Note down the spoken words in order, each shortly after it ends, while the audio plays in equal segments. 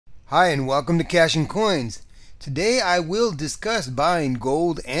Hi and welcome to Cash and Coins. Today I will discuss buying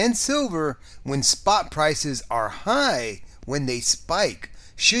gold and silver when spot prices are high, when they spike.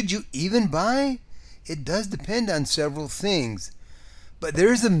 Should you even buy? It does depend on several things. But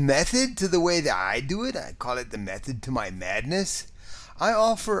there is a method to the way that I do it. I call it the method to my madness. I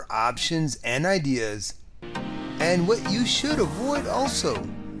offer options and ideas and what you should avoid also.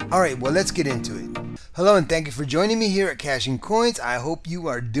 Alright, well, let's get into it. Hello and thank you for joining me here at Cash and Coins. I hope you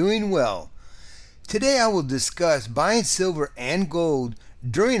are doing well. Today I will discuss buying silver and gold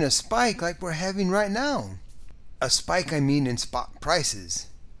during a spike like we're having right now. A spike, I mean, in spot prices.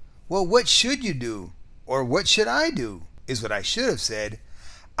 Well, what should you do? Or what should I do? Is what I should have said.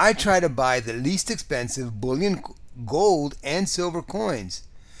 I try to buy the least expensive bullion gold and silver coins.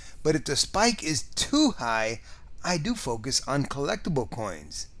 But if the spike is too high, I do focus on collectible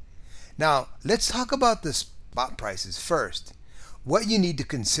coins. Now, let's talk about the spot prices first. What you need to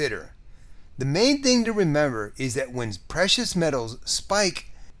consider. The main thing to remember is that when precious metals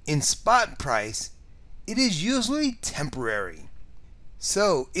spike in spot price, it is usually temporary.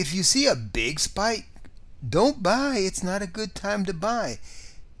 So, if you see a big spike, don't buy. It's not a good time to buy.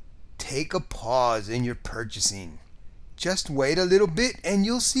 Take a pause in your purchasing. Just wait a little bit and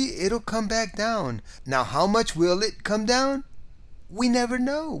you'll see it'll come back down. Now, how much will it come down? We never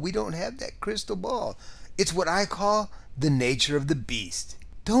know. We don't have that crystal ball. It's what I call the nature of the beast.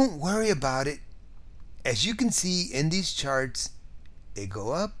 Don't worry about it. As you can see in these charts, they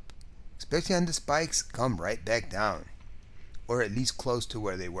go up, especially on the spikes, come right back down, or at least close to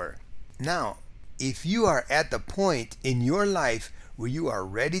where they were. Now, if you are at the point in your life where you are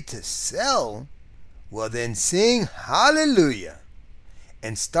ready to sell, well then sing hallelujah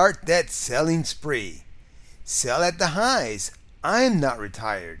and start that selling spree. Sell at the highs. I'm not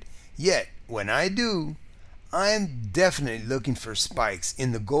retired, yet when I do, I'm definitely looking for spikes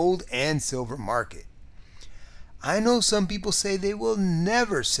in the gold and silver market. I know some people say they will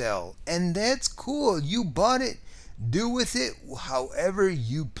never sell, and that's cool. You bought it, do with it however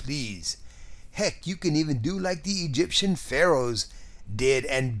you please. Heck, you can even do like the Egyptian pharaohs did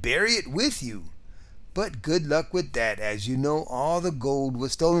and bury it with you. But good luck with that, as you know all the gold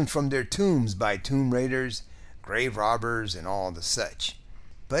was stolen from their tombs by tomb raiders, grave robbers, and all the such.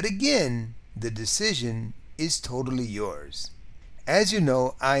 But again, the decision is totally yours. As you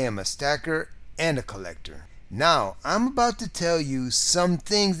know, I am a stacker and a collector. Now, I'm about to tell you some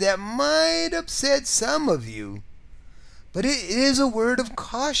things that might upset some of you, but it is a word of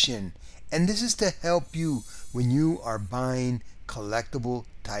caution, and this is to help you when you are buying collectible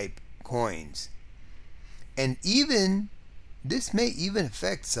type coins. And this may even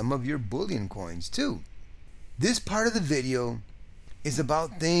affect some of your bullion coins too. This part of the video is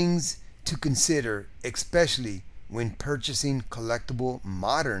about things to consider, especially when purchasing collectible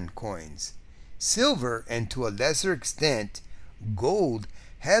modern coins. Silver, and to a lesser extent gold,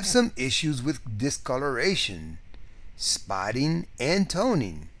 have some issues with discoloration, spotting, and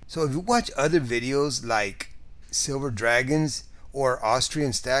toning. So if you watch other videos like Silver Dragons or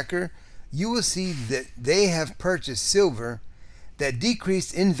Austrian Stacker, you will see that they have purchased silver that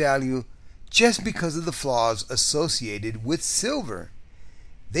decreased in value just because of the flaws associated with silver.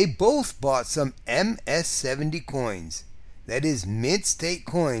 They both bought some MS-70 coins, that is mint state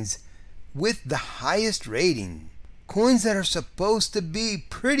coins with the highest rating, coins that are supposed to be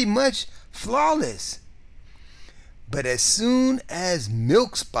pretty much flawless. But as soon as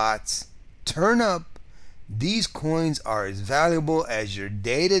milk spots turn up, these coins are as valuable as your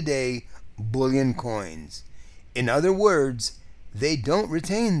day-to-day bullion coins. In other words, they don't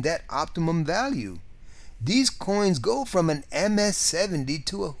retain that optimum value. These coins go from an MS-70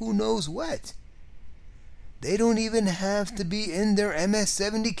 to a who knows what. They don't even have to be in their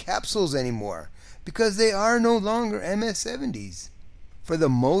MS-70 capsules anymore because they are no longer MS-70s. For the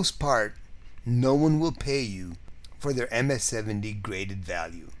most part, no one will pay you for their MS-70 graded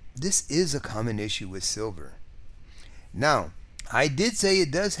value. This is a common issue with silver. Now, I did say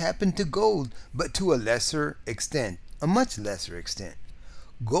it does happen to gold, but to a lesser extent, a much lesser extent.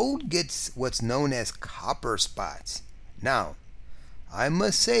 Gold gets what's known as copper spots. Now, I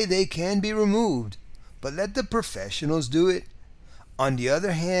must say they can be removed, but let the professionals do it. On the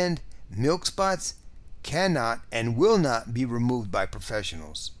other hand, milk spots cannot and will not be removed by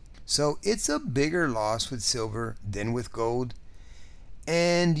professionals. So it's a bigger loss with silver than with gold.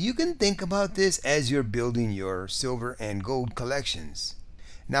 And you can think about this as you're building your silver and gold collections.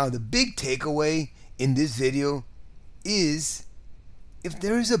 Now, the big takeaway in this video is if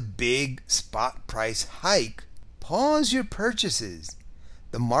there is a big spot price hike, pause your purchases.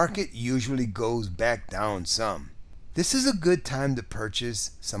 The market usually goes back down some. This is a good time to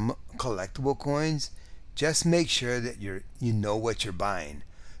purchase some collectible coins. Just make sure that you know what you're buying.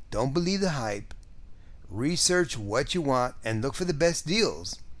 Don't believe the hype. Research what you want and look for the best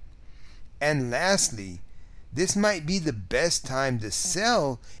deals. And lastly, this might be the best time to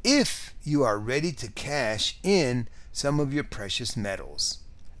sell if you are ready to cash in some of your precious metals.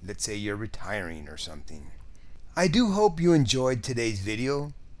 Let's say you're retiring or something. I do hope you enjoyed today's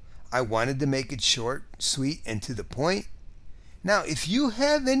video. I wanted to make it short, sweet, and to the point. Now, if you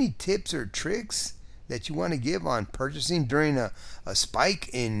have any tips or tricks that you want to give on purchasing during a spike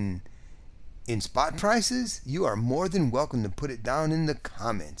in spot prices, you are more than welcome to put it down in the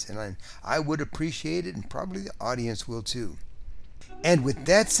comments, and I would appreciate it, and probably the audience will too. And with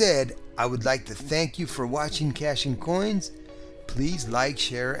that said, I would like to thank you for watching Cash and Coins. Please like,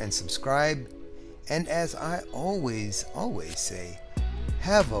 share, and subscribe. And as I always say,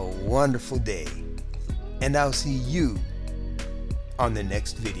 have a wonderful day, and I'll see you on the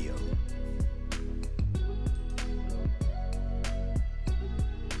next video.